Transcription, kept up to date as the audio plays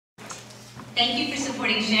Thank you for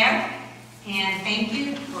supporting Share, and thank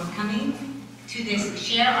you for coming to this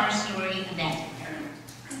Share Our Story event.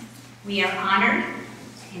 We are honored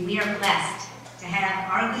and we are blessed to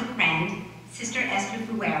have our good friend, Sister Esther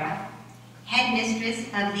Fuera, headmistress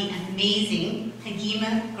of the amazing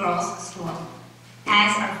Hagima Girls School,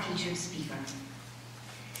 as our featured speaker.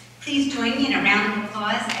 Please join me in a round of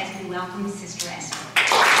applause as we welcome Sister Esther.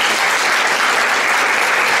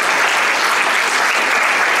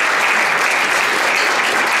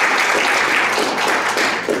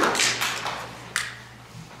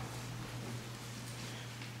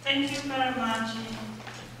 Thank you very much,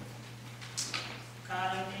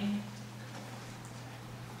 Caroline,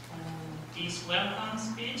 for this welcome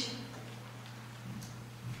speech.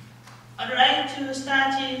 I'd like to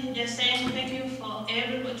start just saying thank you for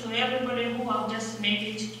everybody who have just made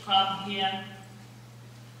it to come here.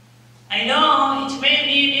 I know it may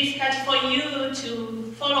be difficult for you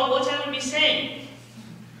to follow what I will be saying.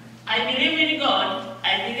 I believe in God.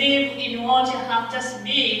 I believe in what I have just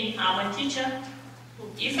been. I'm a teacher.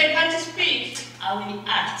 If I can't speak, I will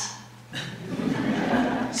act.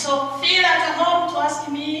 So feel at home to ask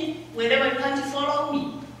me wherever you can't follow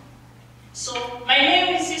me. So my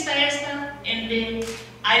name is Sister Esther, and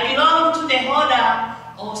I belong to the order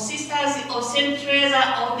of Sisters of St. Teresa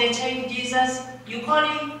of the Child Jesus. You call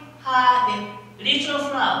her the Little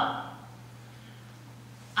Flower.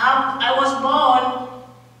 I was born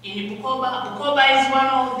in Bukoba. Bukoba is one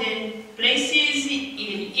of the places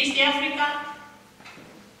in East Africa.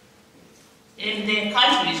 And the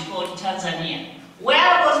country is called Tanzania. Where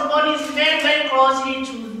I was born is very, very closely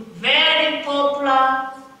to very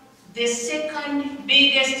popular, the second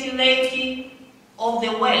biggest lake of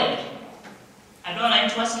the world. I don't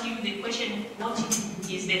like to ask you the question, what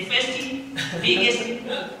is the first biggest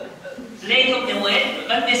lake of the world?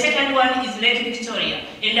 But the second one is Lake Victoria.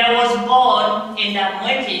 And I was born and I'm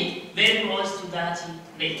working very close to that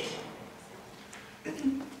lake.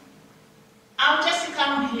 I've just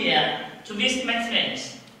come here to visit my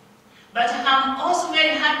friends. But I'm also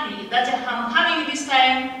very happy that I'm having this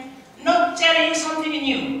time not telling you something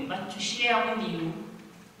new, but to share with you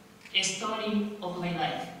a story of my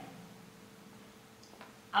life.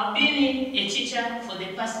 I've been a teacher for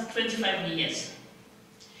the past 25 years.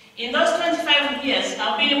 In those 25 years,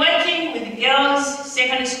 I've been working with girls'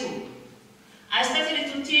 secondary school. I started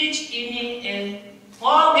to teach in a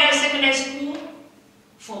all-girls secondary school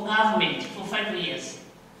for government for 5 years.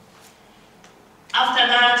 After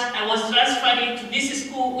that, I was transferred to this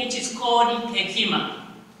school which is called Hekima.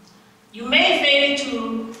 You may fail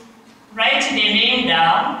to write the name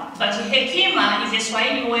down, but Hekima is a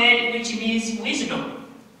Swahili word which means wisdom.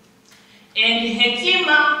 And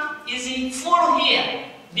Hekima is full here.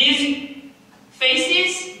 These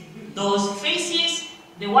faces, those faces,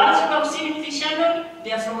 the ones you have seen with the shadow,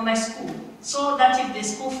 they are from my school. So that is the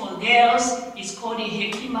school for girls. It's called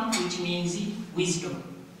Hekima, which means wisdom.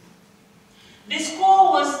 The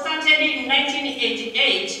school was started in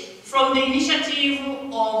 1988 from the initiative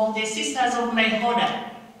of the Sisters of my order.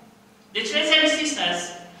 The Teresian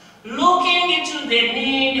sisters, looking into the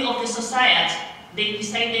need of the society, they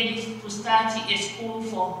decided to start a school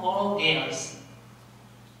for all girls.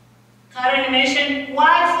 Karen mentioned,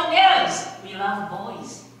 why for girls? We love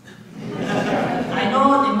boys. I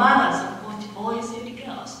know the mothers have got boys and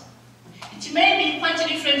girls. It may be quite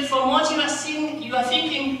different from what you are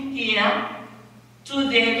thinking here, to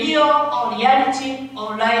the real or reality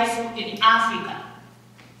of life in Africa.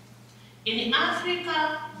 In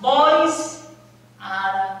Africa, boys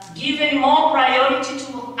are given more priority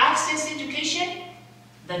to access education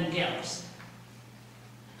than girls.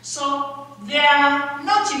 So there are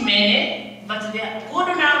not many, but there are a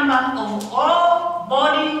good number of all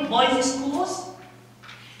boarding boys' schools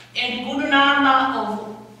and good number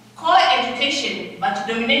of co-education, but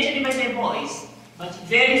dominated by the boys, but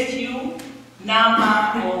very few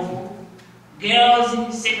number of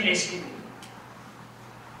girls' secondary school.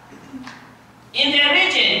 In the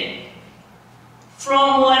region,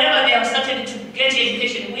 from wherever they have started to get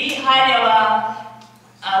education, we had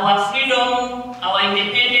our freedom, our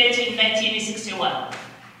independence in 1961.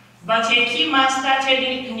 But Hekima started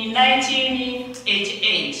in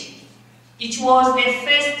 1988. It was the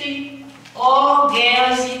first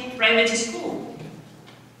all-girls private school.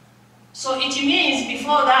 So it means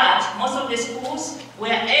before that, most of the schools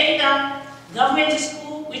were either government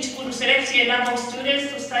school, which could select a number of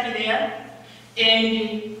students to study there,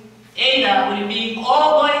 and either will be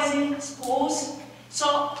all boys schools.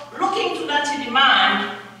 So looking to that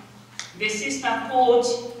demand, the sister put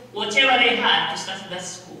whatever they had to start that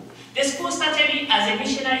school. The school started as a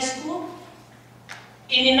missionary school.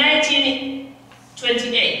 in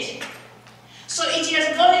 1928. So it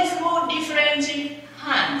has gone through different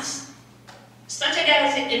hands. Started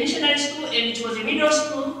as a missionary school, and it was a middle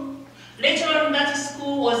school. Later on, that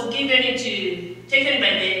school was taken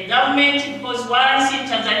by the government, because once in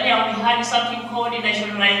Tanzania we had something called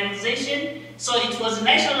nationalization. So it was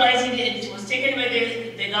nationalized and it was taken by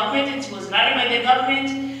the government, it was run by the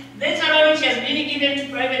government. Later on, it has been given to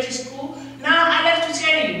private school. Now, I'd like to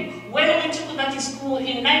tell you, when we took that school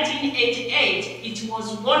in 1988, it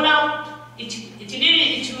was worn out. It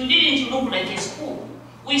didn't look like a school.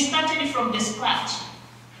 We started from the scratch.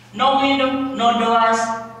 No window, no doors.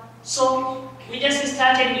 So we just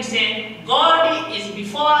started, we said, God is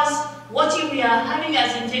before us. What we are having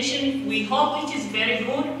as intention, we hope it is very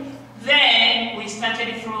good. Then we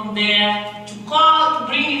started from there to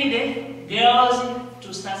bring in the girls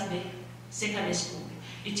to start the secondary school.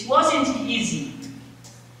 It wasn't easy.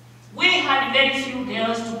 We had very few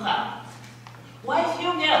girls to come. Why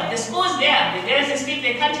few girls? The school's there. The girls still,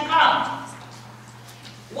 they can't come.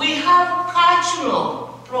 We have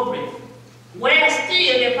cultural problem where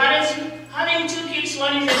still the parents having two kids,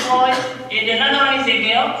 one is a boy and another one is a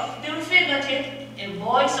girl, they will feel that a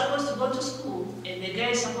boy is supposed to go to school and the girl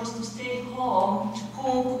is supposed to stay home to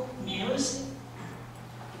cook meals,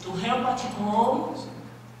 to help at home,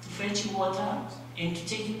 to fetch water, and to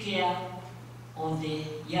take care of the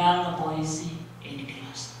young boys and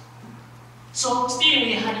girls. So still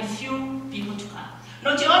we had a few people to come.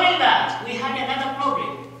 Not only that, we had another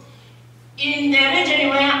problem. In the region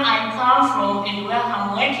where I come from and where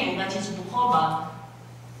I'm working, that is Bukoba,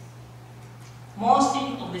 most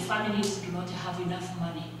of the families do not have enough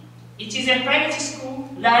money. It is a private school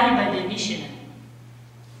run by the mission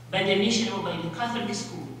or by the Catholic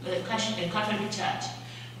school, Catholic church.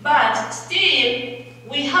 But still,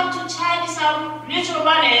 we have to charge some little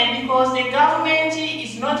money because the government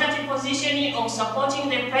is not at a position of supporting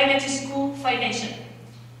the private school financially.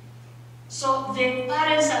 So the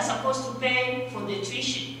parents are supposed to pay for the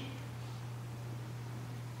tuition.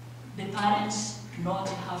 The parents do not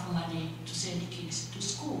have money to send the kids to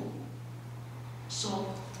school. So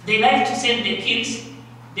they like to send the kids,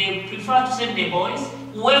 they prefer to send the boys.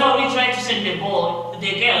 Whoever we try to send the boy,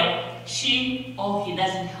 the girl, she or he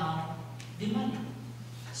doesn't have the money.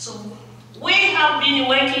 So we have been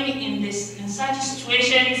working in such a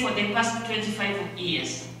situation for the past 25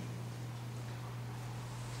 years.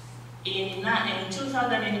 In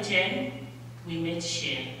 2010, we met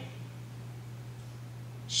Share.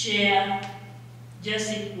 Share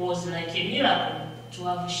just was like a miracle to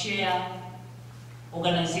have Share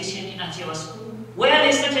organization at your school, where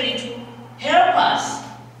they started to help us,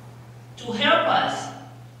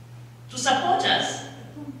 to support us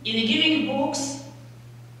in giving books,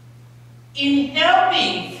 in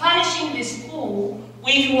helping, furnishing the school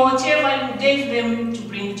with whatever you gave them to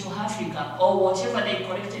bring to Africa, or whatever they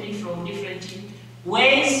collected from different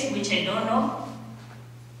ways, which I don't know.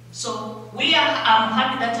 So I'm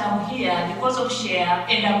happy that I'm here because of Share,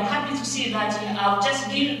 and I'm happy to see that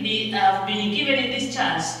I've been given this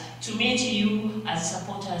chance to meet you as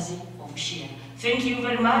supporters of Share. Thank you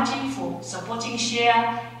very much for supporting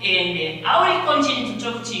Share, and I will continue to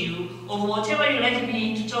talk to you of whatever you like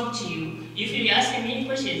me to talk to you if you ask me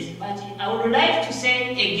questions. But I would like to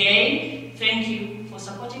say again, thank you for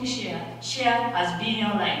supporting Share. Share has been your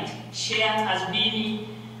light. Share has been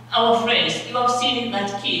our friends. You have seen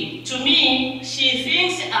that kid. To me, she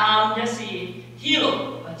thinks I'm just a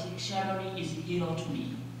hero, but Sharon is a hero to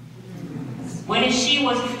me. When she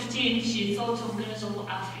was 15, she thought of girls of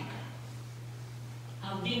Africa.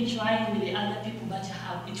 I've been trying with the other people, but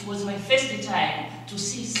it was my first time to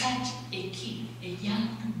see such a kid, a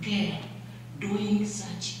young girl, doing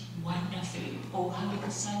such wonderful, or having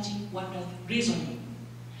such wonderful reasoning.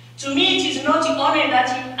 To me, it is not only that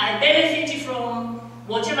I benefit from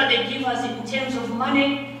whatever they give us in terms of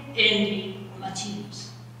money and materials,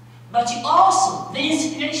 but also the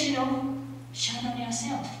inspiration of Shannon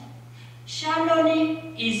herself.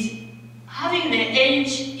 Shannon is having the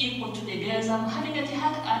age equal to the girls I'm having at the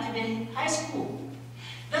high school.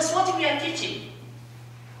 That's what we are teaching.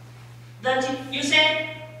 That you say,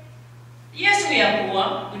 yes, we are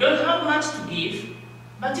poor, we don't have much to give,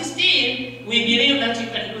 but still, we believe that you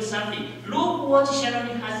can do something. Look what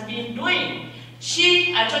Shannon has been doing.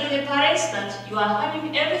 I told the parents that you are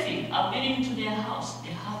having everything. I've been into their house.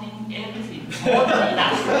 They're having everything, more than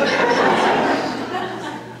enough.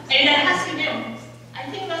 And I asked them, I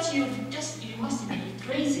think that you must be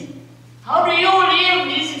crazy. How do you leave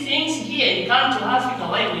these things here and come to Africa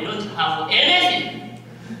while we don't have anything?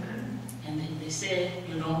 And then they said,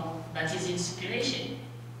 that is inspiration.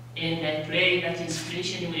 and I pray that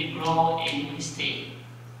inspiration will grow and will stay.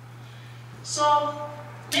 So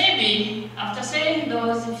maybe after saying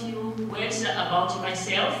those few words about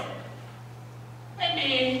myself,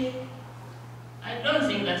 maybe I don't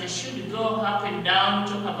think that I should go up and down,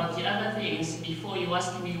 talk about the other things before you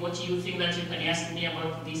ask me what you think that you can ask me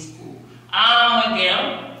about this school. I'm a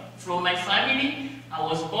girl from my family. I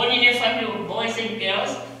was born in a family of boys and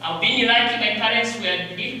girls. I've been lucky my parents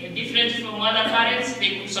were different from other parents.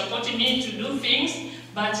 They could support me to do things,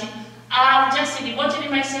 but I've just devoted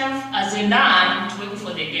myself as a man to work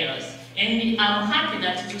for the girls. And I'm happy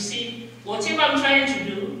that to see whatever I'm trying to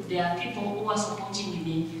do, there are people who are supporting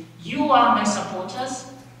me. You are my supporters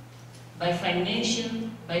by financial,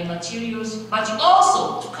 by materials, but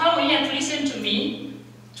also to come here to listen to me,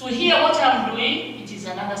 to hear what I'm doing. It is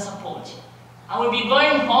another support. I will be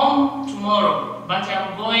going home tomorrow, but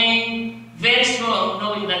I'm going very strong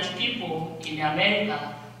knowing that people in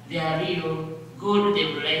America, they are real good, they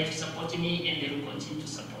would like to support me and they will continue to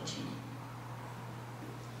support me.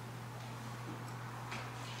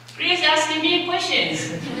 Please ask me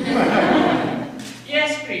questions.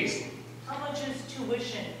 Yes, please. How much is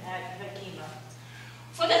tuition at Hakima?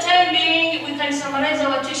 For the time being, we can summarize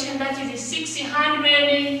our tuition that is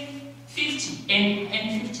 650 and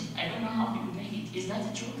 50. I don't know how people make it. Is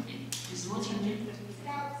that true? Is what you do? It's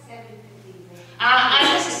about 750. I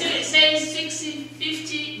just say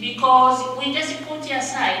 650 because we just put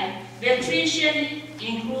aside the tuition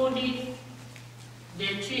including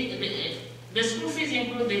the school fees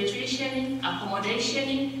include the tuition,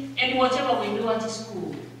 accommodation, and whatever we do at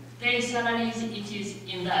school. Pay salaries, it is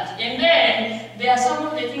in that. And then there are some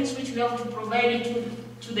of the things which we have to provide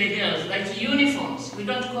to the girls, like uniforms. We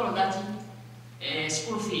don't call that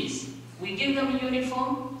school fees. We give them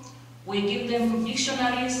uniform, we give them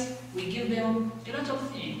dictionaries, we give them a lot of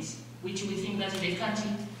things which we think that they can't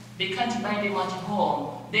buy them at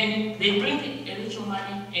home. Then they bring a little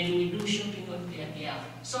money and we do shopping on their behalf.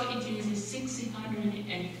 So it is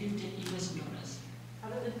 650 US dollars. How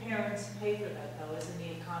do the parents pay for that though? Isn't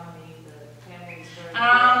the economy, the families very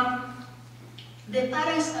The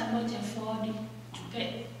parents cannot afford to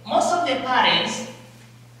pay. Most of the parents,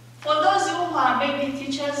 for those who are maybe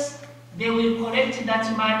teachers, they will collect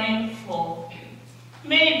that money for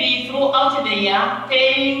maybe throughout the year,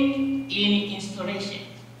 paying in installation.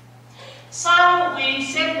 Some will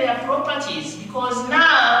sell their properties because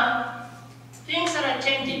now things are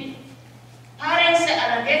changing. Parents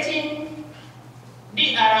are getting,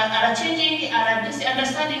 are changing, are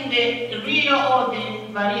understanding the real or the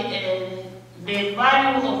value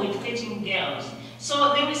of educating girls.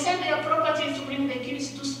 So they will sell their properties to bring the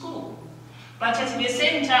kids to school. But at the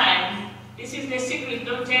same time, this is the secret,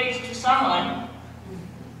 don't tell it to someone.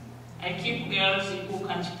 I keep girls who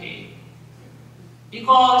can't pay.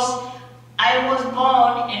 Because I was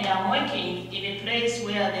born and I'm working in a place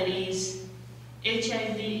where there is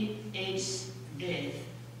HIV, AIDS, death.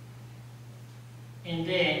 And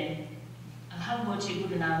then I have got a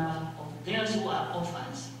good number of girls who are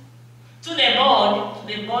orphans. To the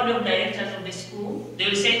board of directors of the school, they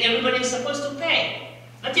will say everybody is supposed to pay.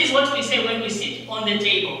 That is what we say when we sit on the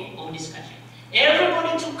table of discussion.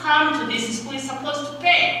 Everybody to come to this school is supposed to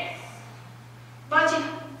pay. But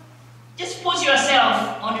just put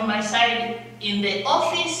yourself on my side in the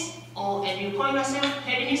office, and you call yourself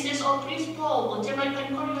headmistress or principal, whatever you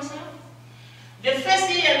can call yourself. The first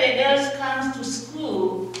year the girls come to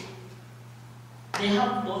school, they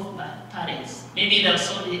have both parents. Maybe they've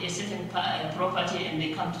sold a certain property and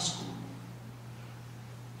they come to school.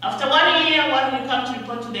 After 1 year, when we come to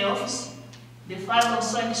report to the office, the father of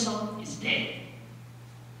so-and-so is dead.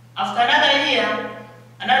 After another year,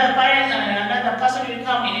 another parent and another person will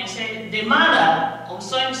come in and say, the mother of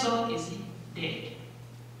so-and-so is dead.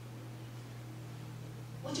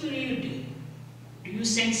 What will you do? Do you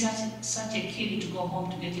send such a kid to go home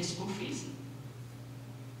to get his school fees?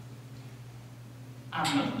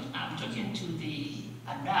 I'm talking to the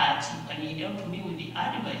adult, and he helped me with the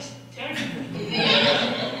advice. Tell me.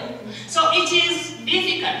 So it is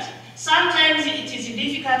difficult. Sometimes it is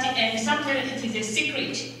difficult, and sometimes it is a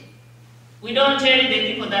secret. We don't tell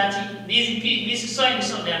the people that this so and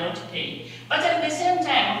so they are not paying. But at the same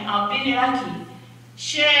time, I've been lucky.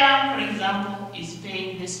 Share, for example, is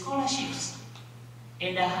paying the scholarships.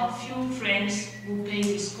 And I have few friends who pay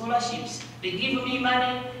the scholarships. They give me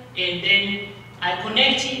money, and then I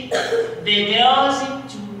connect the girls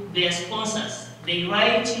to their sponsors. They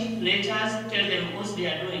write letters, tell them what they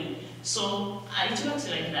are doing. So it works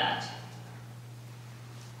like that.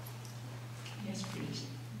 Yes, please.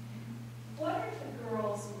 What are the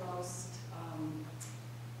girls most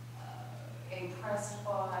impressed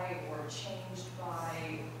by or changed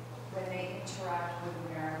by when they interact with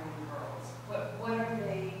American girls?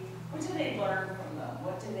 What do they learn from them?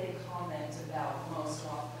 What do they comment about most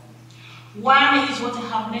often? One is what I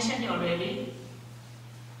have mentioned already,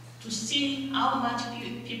 to see how much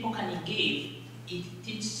people can give. It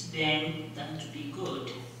teaches them that to be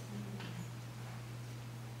good.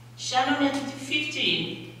 Shannon at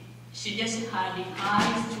 15, she just had the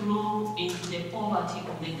eyes to look into the poverty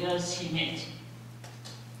of the girls she met.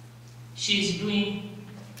 She's doing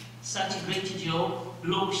such a great job.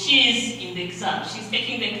 Look, she's in the exam, she's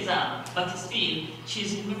taking the exam, but still,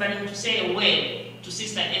 she's remembering to say a word to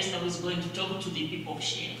Sister Esther, who is going to talk to the people of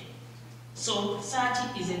Share. So, such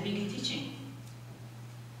is a big teaching.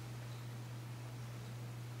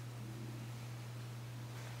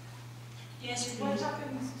 Yes, What please.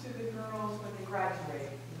 happens to the girls when they graduate?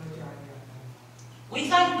 We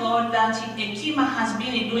thank God that Ekima has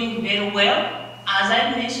been doing very well. As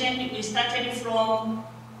I mentioned, we started from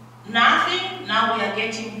nothing, now we are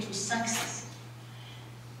getting to success.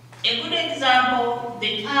 A good example,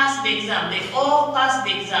 they passed the exam, they all passed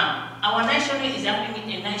the exam. Our national is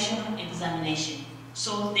having a national examination.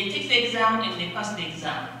 So they take the exam and they pass the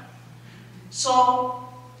exam. So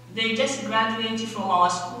they just graduated from our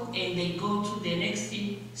school and they go to the next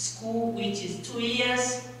school, which is 2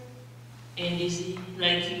 years, and is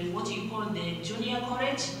like what you call the junior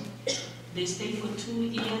college. They stay for 2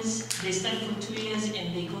 years, they study for 2 years,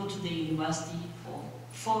 and they go to the university for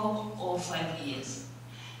 4 or 5 years.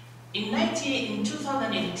 In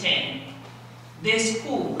 2010, the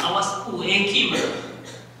school, our school, Ekima,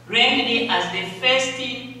 ranked it as the first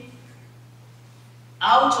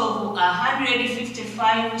out of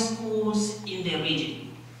 155 schools in the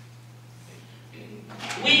region.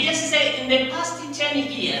 We just say in the past 10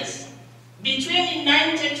 years, between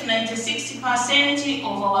 90 to 96%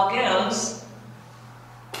 of our girls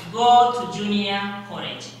go to junior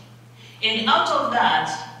college. And out of that,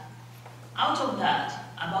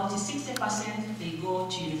 about 60% they go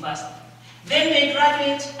to university. Then they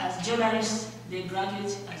graduate as journalists, they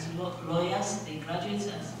graduate as lawyers, they graduate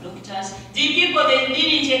as doctors. The people they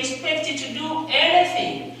didn't expect to do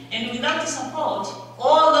anything. And without the support,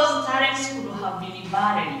 all those talents would have been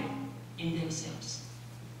buried in themselves.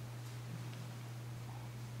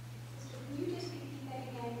 Can you just repeat that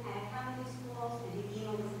again? At how many schools and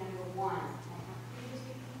Ekima was #1? Can you just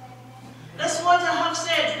repeat that again? That's what I have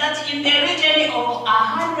said, that in the region of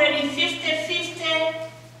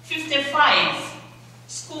 55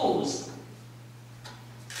 schools,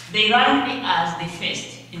 they ranked as the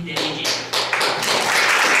first in the region.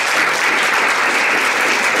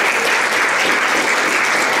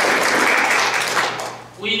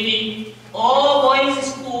 With all boys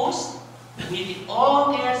schools, with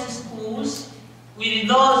all girls schools, with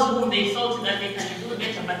those whom they thought that they can do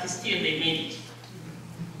better, but still they made it.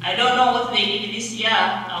 I don't know what they did this year.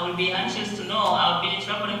 I will be anxious to know. I've been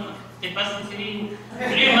traveling for the past three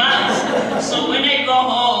months. So when I go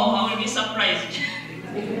home, I will be surprised.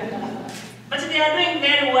 But they are doing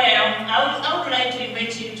very well. I would like to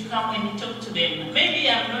invite you to come and talk to them. Maybe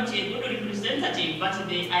I'm not a good representative, but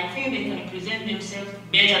I think they can present themselves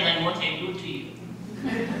better than what I do to you.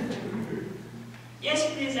 Yes,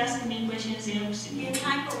 please ask me questions. We have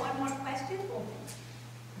time for one more question.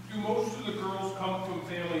 Do most of the girls come from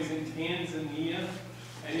families in Tanzania?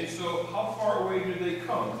 And if so, how far away do they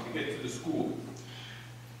come to get to the school?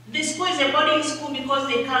 The school is a boarding school because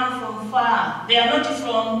they come from far. They are not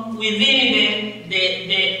from within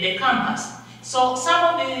the campus. So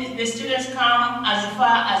some of the students come as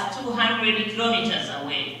far as 200 kilometers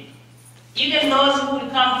away. Even those who will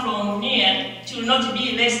come from near, it will not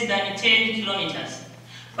be less than 10 kilometers.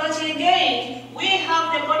 But again, we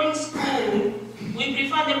have the boarding school. We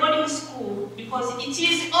prefer the boarding school because it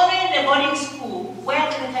is only the boarding school where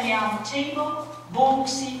they can have table,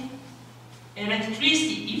 books,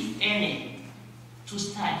 electricity, if any, to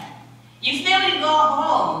study. If they will go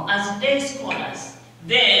home as day scholars,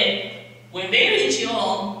 then when they reach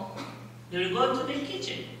home, they will go to the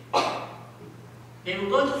kitchen. They will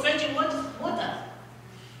go to fetch water.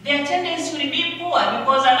 Their attendance will be poor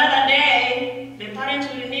because another day, the parents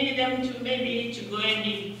will need them to maybe to go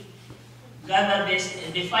and gather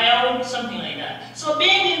the firewood, something like that. So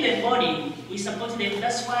being in the body, we support them.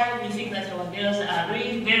 That's why we think that our girls are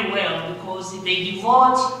doing very well because they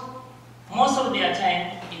devote most of their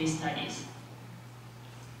time in studies.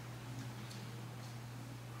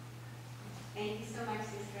 Thank you so much,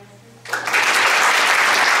 Sister Esther.